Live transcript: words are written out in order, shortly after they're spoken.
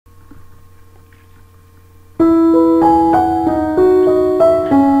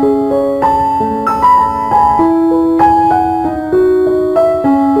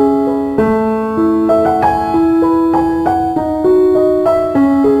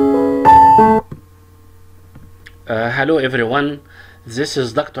Hello everyone, this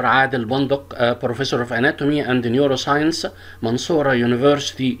is Dr. Adel Bondok, Professor of Anatomy and Neuroscience, Mansoura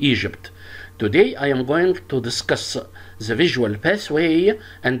University, Egypt. Today I am going to discuss the visual pathway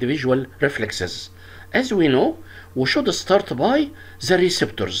and the visual reflexes. As we know, we should start by the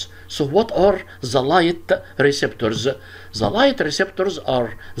receptors. So what are the light receptors? The light receptors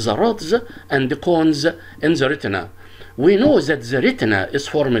are the rods and the cones in the retina. We know that the retina is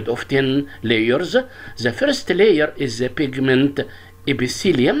formed of 10 layers. The first layer is the pigment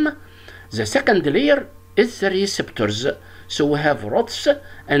epithelium. The second layer is the receptors. So we have rods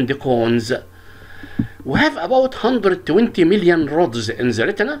and the cones. We have about 120 million rods in the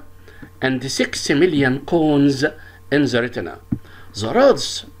retina and 6 million cones in the retina. The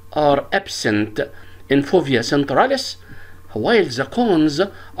rods are absent in fovea centralis, while the cones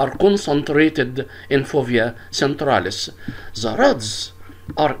are concentrated in fovea centralis. The rods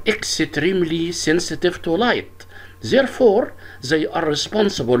are extremely sensitive to light. Therefore, they are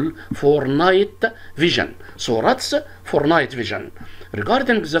responsible for night vision. So rods for night vision.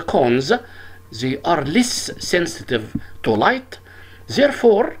 Regarding the cones, they are less sensitive to light.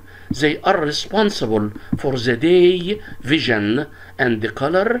 Therefore, they are responsible for the day vision and the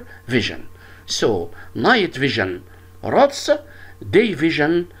color vision. So, night vision, rods, day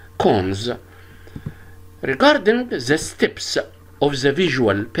vision, cones. Regarding the steps of the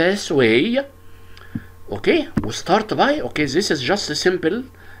visual pathway, okay, we start by, this is just a simple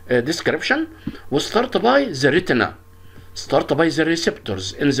description. We start by the retina, start by the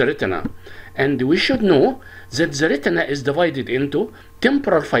receptors in the retina. And we should know that the retina is divided into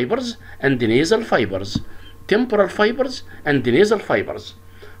temporal fibers and the nasal fibers. Temporal fibers and the nasal fibers.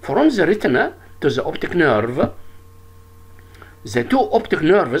 From the retina to the optic nerve, the two optic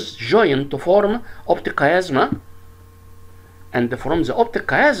nerves join to form optic chiasma, and from the optic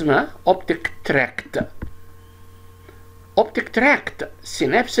chiasma, optic tract. Optic tract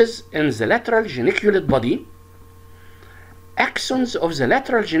synapses in the lateral geniculate body. Axons of the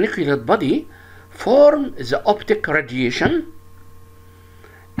lateral geniculate body form the optic radiation,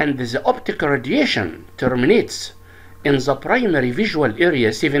 and the optic radiation terminates in the primary visual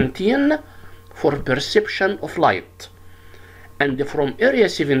area 17 for perception of light, and from area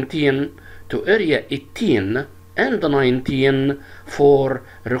 17 to area 18 and 19 for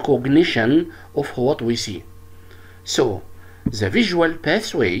recognition of what we see. So, the visual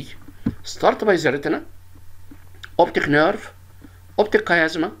pathway starts by the retina, optic nerve, optic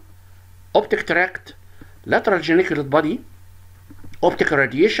chiasma, optic tract, lateral geniculate body, optic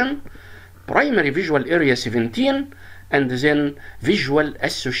radiation, primary visual area 17, and then visual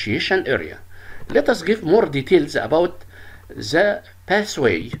association area. Let us give more details about the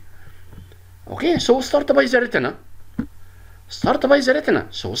pathway. Okay, so start by the retina. Start by the retina.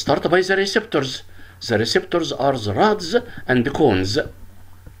 So start by the receptors. The receptors are the rods and the cones.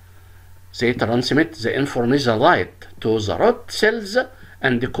 They transmit the information light to the rod cells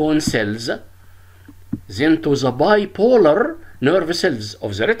and the cone cells, then to the bipolar nerve cells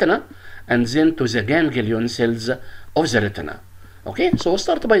of the retina, and then to the ganglion cells of the retina. Okay, so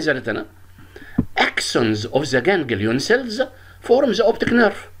start by the retina. Axons of the ganglion cells form the optic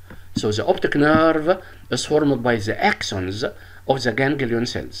nerve. So the optic nerve is formed by the axons of the ganglion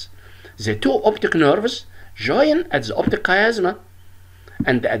cells. The two optic nerves join at the optic chiasma,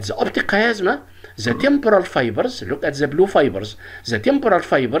 and at the optic chiasma, the temporal fibers, look at the blue fibers, the temporal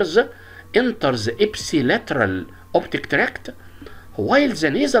fibers enter the ipsilateral optic tract, while the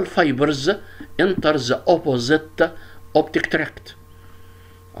nasal fibers enter the opposite optic tract.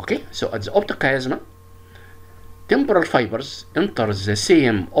 Okay, so at the optic chiasma, temporal fibers enter the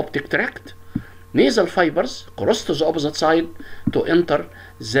same optic tract, nasal fibers cross to the opposite side to enter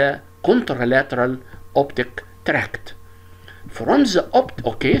the contralateral optic tract. From the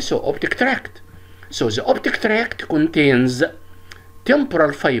optic tract. So the optic tract contains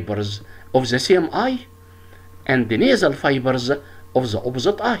temporal fibers of the same eye and the nasal fibers of the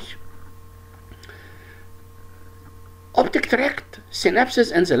opposite eye. Optic tract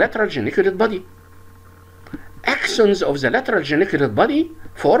synapses in the lateral geniculate body. Axons of the lateral geniculate body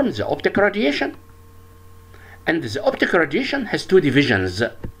form the optic radiation. And the optic radiation has two divisions.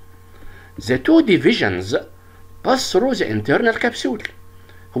 The two divisions pass through the internal capsule.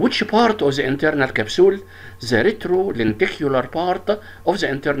 Which part of the internal capsule? The retrolenticular part of the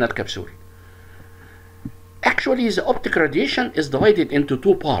internal capsule. Actually, the optic radiation is divided into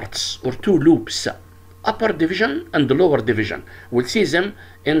two parts or two loops, upper division and lower division. We'll see them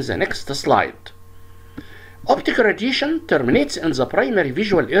in the next slide. Optic radiation terminates in the primary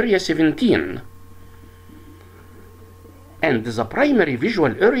visual area 17, and the primary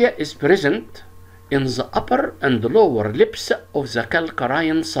visual area is present in the upper and lower lips of the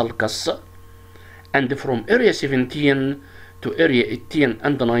calcarine sulcus, and from area 17 to area 18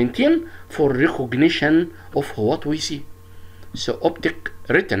 and 19 for recognition of what we see. So optic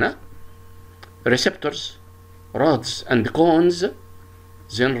retina, receptors, rods and cones,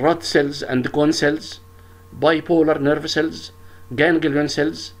 then rod cells and cone cells, bipolar nerve cells, ganglion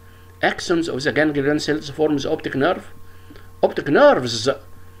cells, axons of the ganglion cells forms optic nerve. Optic nerves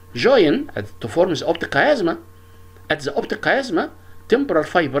join to form the optic chiasma. At the optic chiasma, temporal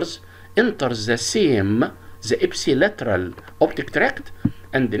fibers enter the same, the ipsilateral optic tract,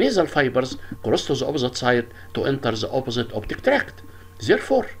 and the nasal fibers cross to the opposite side to enter the opposite optic tract.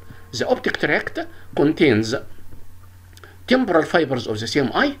 Therefore, the optic tract contains temporal fibers of the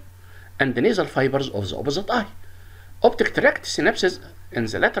same eye and the nasal fibers of the opposite eye. Optic tract synapses in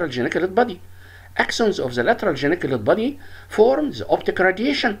the lateral geniculate body. Axons of the lateral geniculate body form the optic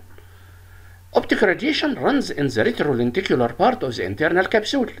radiation. Optic radiation runs in the retrolenticular part of the internal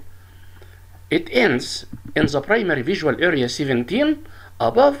capsule. It ends in the primary visual area 17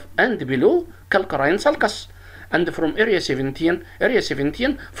 above and below calcarine sulcus, and from area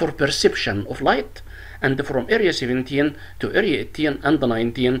 17 for perception of light, and from area 17 to area 18 and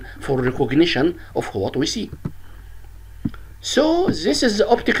 19 for recognition of what we see. So this is the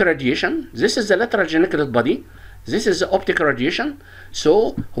optic radiation, this is the lateral geniculate body, this is the optic radiation.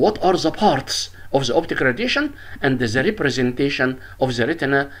 So what are the parts of the optic radiation and the representation of the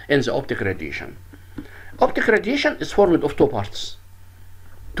retina in the optic radiation? Optic radiation is formed of two parts,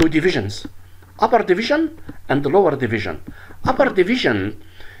 two divisions, upper division and lower division. Upper division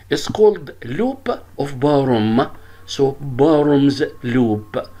is called loop of Barham, so Barham's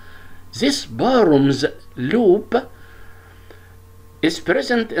loop. This Barham's loop is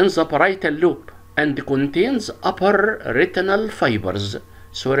present in the parietal lobe and contains upper retinal fibers.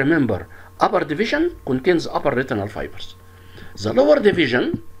 So remember, upper division contains upper retinal fibers. The lower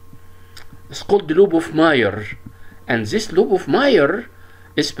division is called the lobe of Meyer, and this lobe of Meyer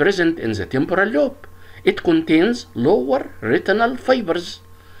is present in the temporal lobe. It contains lower retinal fibers.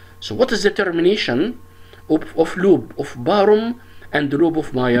 So what is the termination of lobe of Barham and the lobe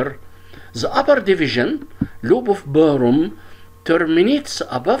of Meyer? The upper division, lobe of Barham, terminates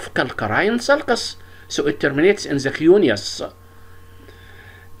above calcarine sulcus, so it terminates in the cuneus.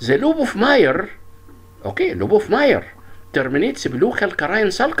 The lobe of Meyer, lobe of Meyer terminates below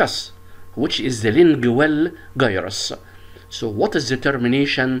calcarine sulcus, which is the lingual gyrus. So what is the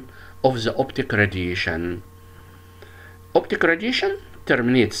termination of the optic radiation? Optic radiation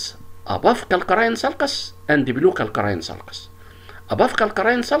terminates above calcarine sulcus and below calcarine sulcus. Above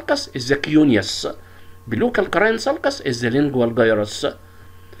calcarine sulcus is the cuneus. Below calcarine sulcus is the lingual gyrus.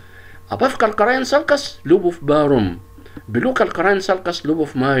 Above calcarine sulcus, lobe of Barham. Below calcarine sulcus, lobe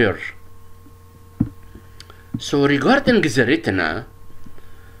of Meyer. So regarding the retina,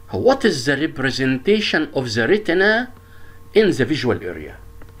 what is the representation of the retina in the visual area?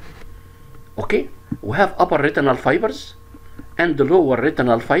 Okay, we have upper retinal fibers and the lower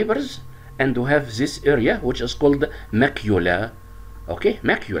retinal fibers, and we have this area which is called macula. Okay,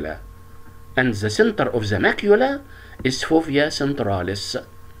 macula. And the center of the macula is fovea centralis.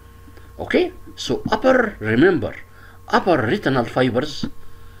 Okay, so remember, upper retinal fibers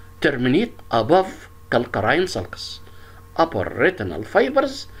terminate above calcarine sulcus. Upper retinal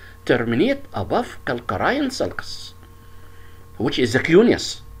fibers terminate above calcarine sulcus, which is the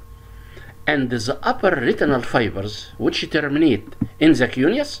cuneus. And the upper retinal fibers which terminate in the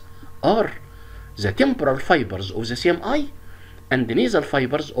cuneus are the temporal fibers of the same eye and the nasal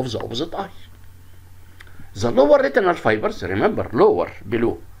fibers of the opposite eye. The lower retinal fibers, remember,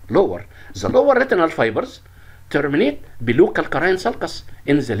 below. The lower retinal fibers terminate below calcarine sulcus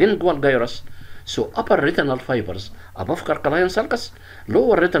in the lingual gyrus. So upper retinal fibers above calcarine sulcus,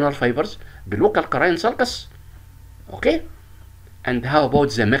 lower retinal fibers below calcarine sulcus. Okay? And how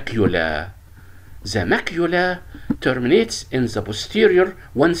about the macula? The macula terminates in the posterior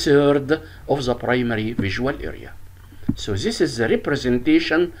 1/3 of the primary visual area. So this is the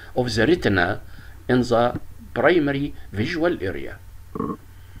representation of the retina in the primary visual area.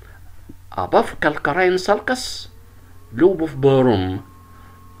 Above calcarine sulcus, lobe of Barham,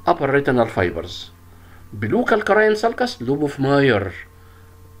 upper retinal fibers. Below calcarine sulcus, lobe of Meyer,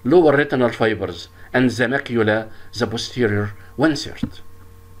 lower retinal fibers, and the macula, the posterior 1/3.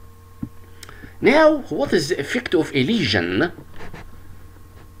 Now, what is the effect of a lesion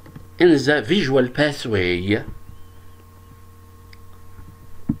in the visual pathway?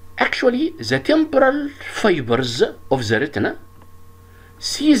 Actually, the temporal fibers of the retina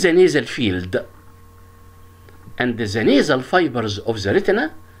see the nasal field, and the nasal fibers of the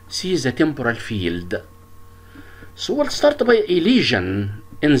retina see the temporal field. So we'll start by a lesion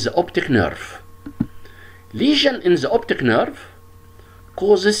in the optic nerve. Lesion in the optic nerve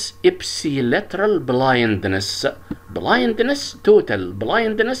causes ipsilateral blindness. Blindness, total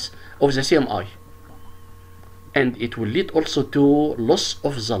blindness of the same eye. And it will lead also to loss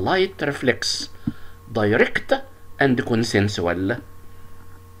of the light reflex, direct and consensual.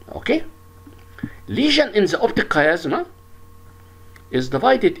 Okay? Lesion in the optic chiasma is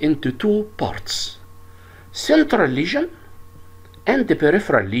divided into two parts: central lesion and the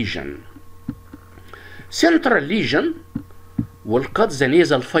peripheral lesion. Central lesion will cut the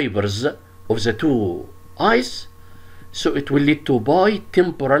nasal fibers of the two eyes, so it will lead to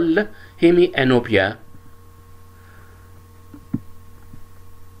bitemporal hemianopia.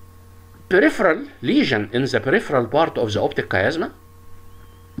 Peripheral lesion in the peripheral part of the optic chiasma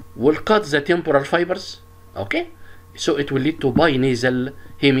will cut the temporal fibers, okay? So it will lead to binasal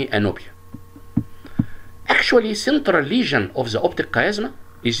hemianopia. Actually, central lesion of the optic chiasma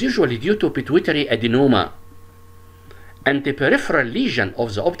is usually due to pituitary adenoma, and the peripheral lesion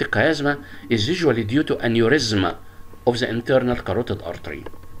of the optic chiasma is usually due to aneurysm of the internal carotid artery.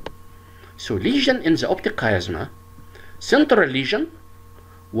 So lesion in the optic chiasma, central lesion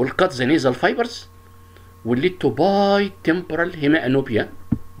will cut the nasal fibers, will lead to bitemporal hemianopia.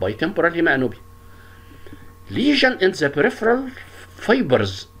 Bitemporal hemianopia. Lesion in the peripheral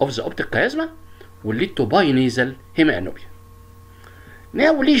fibers of the optic chiasma will lead to binasal hemianopia.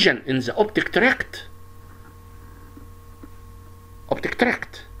 Now lesion in the optic tract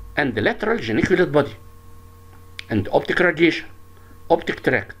and the lateral geniculate body, and optic radiation. Optic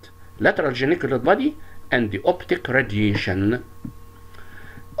tract, lateral geniculate body, and the optic radiation.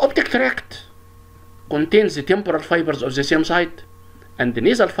 Optic tract contains the temporal fibers of the same side and the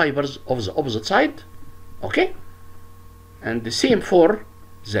nasal fibers of the opposite side, okay? And the same for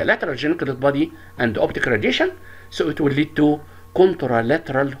the lateral geniculate body and the optic radiation, so it will lead to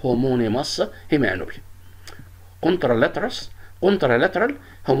contralateral homonymous hemianopia. Contralateral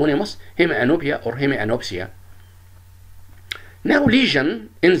homonymous hemianopia or hemianopsia. Now lesion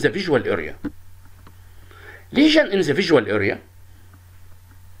in the visual area. Lesion in the visual area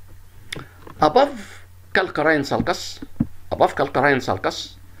above calcarine sulcus,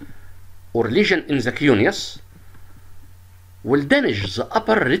 or lesion in the cuneus will damage the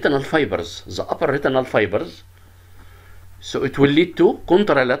upper retinal fibers, so it will lead to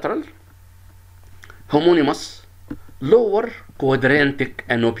contralateral homonymous lower quadrantic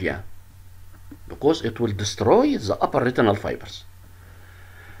anopia, because it will destroy the upper retinal fibers.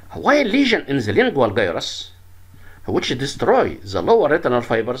 While lesion in the lingual gyrus, which destroy the lower retinal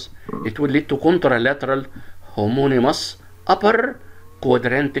fibers, it will lead to contralateral homonymous upper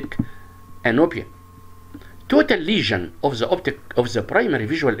quadrantic anopia. Total lesion of the primary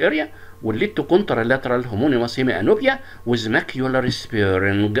visual area will lead to contralateral homonymous hemianopia with macular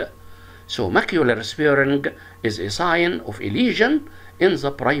sparing. So macular sparing is a sign of a lesion in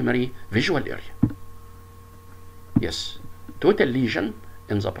the primary visual area. Yes, total lesion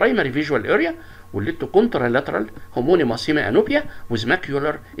in the primary visual area will lead to contralateral homonymous hemianopia with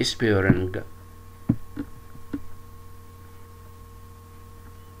macular sparing.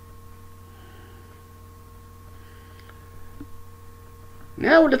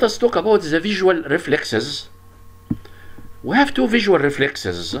 Now let us talk about the visual reflexes. We have two visual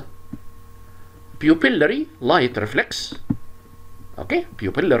reflexes: pupillary light reflex, okay,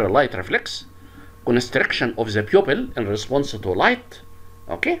 pupillary light reflex, constriction of the pupil in response to light,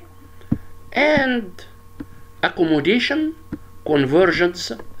 okay, and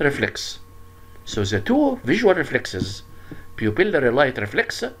accommodation-convergence reflex. So the two visual reflexes, pupillary light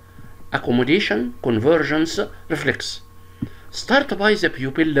reflex, accommodation-convergence reflex. Start by the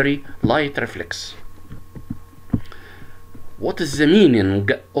pupillary light reflex. What is the meaning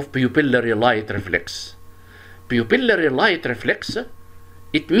of pupillary light reflex? Pupillary light reflex,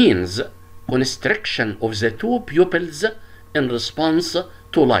 it means constriction of the two pupils in response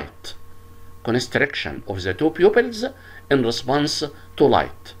to light. Constriction of the two pupils in response to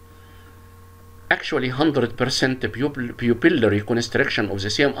light. Actually 100% pupillary constriction of the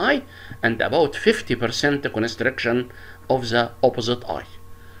same eye and about 50% constriction of the opposite eye.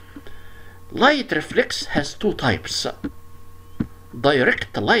 Light reflex has two types: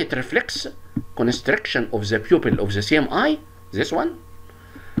 direct light reflex, constriction of the pupil of the same eye, this one,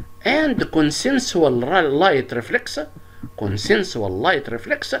 and consensual light reflex,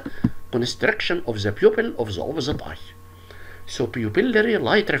 constriction of the pupil of the opposite eye. So pupillary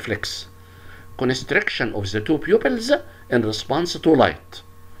light reflex, constriction of the two pupils in response to light.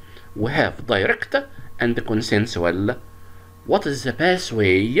 We have direct and consensual. What is the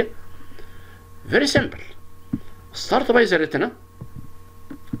pathway? Very simple. Start by the retina,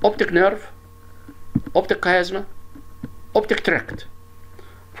 optic nerve, optic chiasma, optic tract.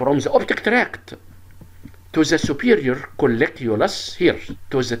 From the optic tract to the superior colliculus, here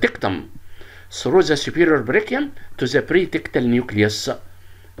to the tectum, through the superior brachium to the pretectal nucleus.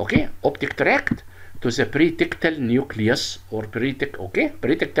 Okay, optic tract to the pretectal nucleus or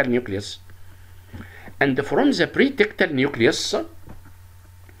pretectal nucleus. And from the pretectal nucleus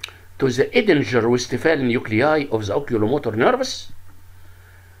to the Edinger-Westphal nuclei of the oculomotor nervus,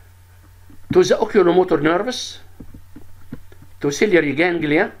 to the oculomotor nervus, to ciliary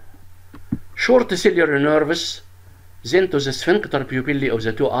ganglia, short ciliary nervus, then to the sphincter pupillae of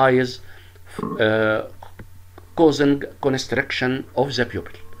the two eyes, causing constriction of the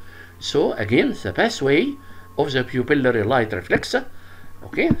pupil. So again, the pathway of the pupillary light reflex.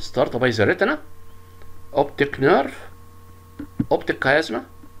 Okay, start by the retina, optic nerve, optic chiasma,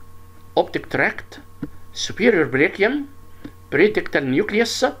 optic tract, superior brachium, pretectal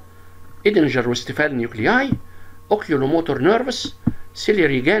nucleus, Edinger-Westphal nuclei, oculomotor nervus,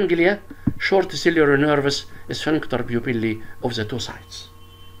 ciliary ganglia, short ciliary nervus, sphincter pupillae of the two sides,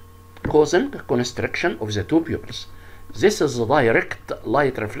 causing constriction of the two pupils. This is the direct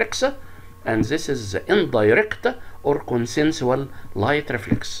light reflex, and this is the indirect or consensual light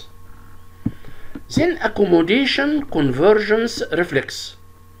reflex. Then accommodation-convergence reflex.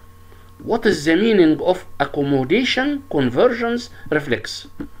 What is the meaning of accommodation-convergence reflex?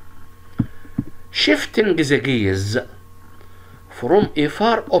 Shifting the gaze from a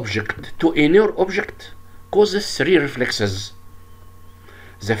far object to a near object causes three reflexes.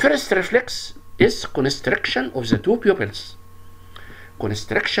 The first reflex is constriction of the two pupils.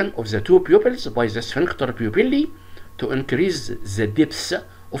 Constriction of the two pupils by the sphincter pupillae to increase the depth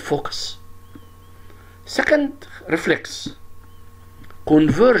of focus. Second reflex,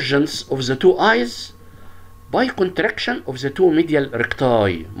 convergence of the two eyes by contraction of the two medial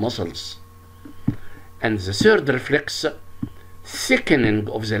recti muscles. And the third reflex, thickening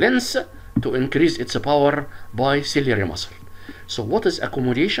of the lens to increase its power by ciliary muscle. So what is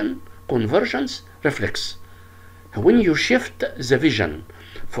accommodation convergence reflex? When you shift the vision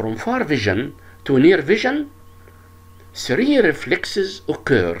from far vision to near vision, three reflexes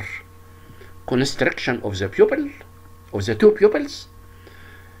occur: constriction of the pupil, of the two pupils,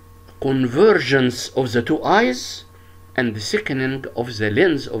 convergence of the two eyes, and thickening of the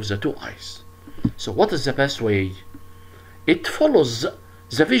lens of the two eyes. So what is the pathway? It follows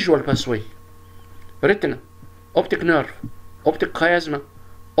the visual pathway: retina, optic nerve, optic chiasma,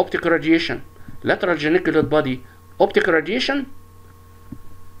 optic radiation, lateral geniculate body, optic radiation,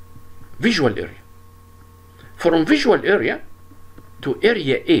 visual area. From visual area to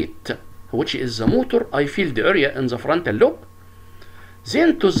area 8, which is the motor eye field area in the frontal lobe,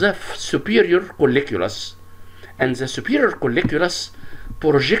 then to the superior colliculus, and the superior colliculus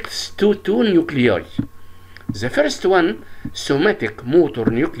projects to two nuclei. The first one, somatic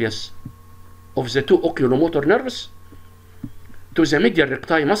motor nucleus of the two oculomotor nerves, to the medial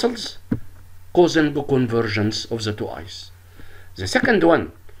recti muscles, causing convergence of the two eyes. The second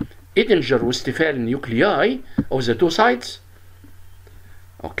one, Edinger-Westphal nuclei of the two sides.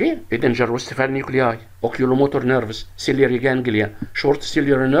 Okay, Edinger-Westphal nuclei, oculomotor nerves, ciliary ganglia, short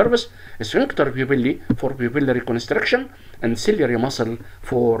ciliary nerves, sphincter pupillae for pupillary constriction, and ciliary muscle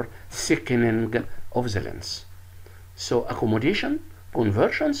for thickening of the lens. So accommodation,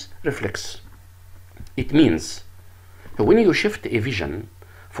 convergence, reflex. It means when you shift a vision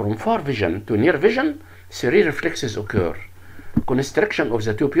from far vision to near vision, three reflexes occur: constriction of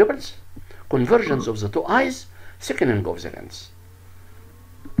the two pupils, convergence of the two eyes, thickening of the lens.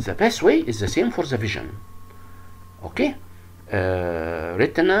 The pathway is the same for the vision. Okay,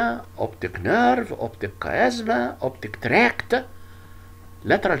 retina, optic nerve, optic chiasma, optic tract,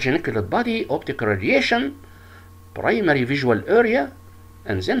 lateral geniculate body, optic radiation, primary visual area,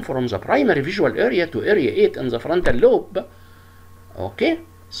 and then from the primary visual area to area 8 in the frontal lobe. Okay,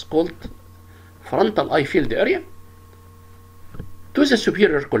 it's called frontal eye field area, to the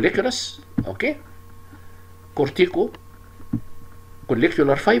superior colliculus. Okay,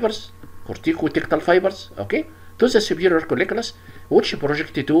 collicular fibers, corticotectal fibers. Okay, to the superior colliculus, which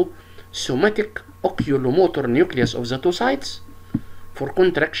project to somatic oculomotor nucleus of the two sides for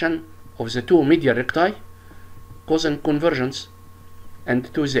contraction of the two medial recti, causing convergence,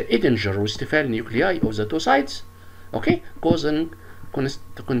 and to the Edinger-Westphal nuclei of the two sides, okay, causing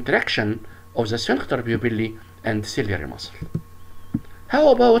contraction of the sphincter pupillae and ciliary muscle. How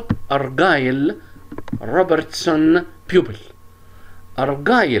about Argyll Robertson pupil?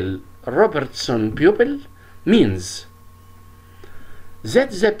 Argyll Robertson pupil means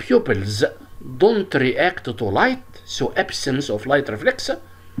that the pupils don't react to light, so absence of light reflex,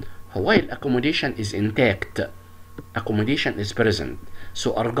 while accommodation is intact. Accommodation is present.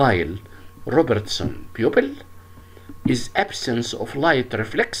 So Argyll Robertson pupil is absence of light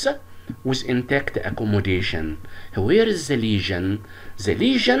reflex with intact accommodation. Where is the lesion? The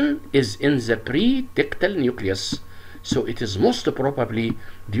lesion is in the pretectal nucleus. So it is most probably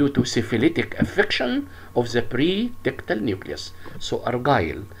due to syphilitic affection of the pretectal nucleus. So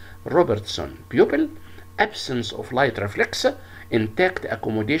Argyll Robertson pupil, absence of light reflex, intact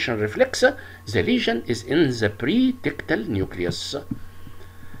accommodation reflex. The lesion is in the pretectal nucleus.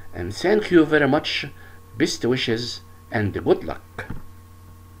 And thank you very much. Best wishes and good luck.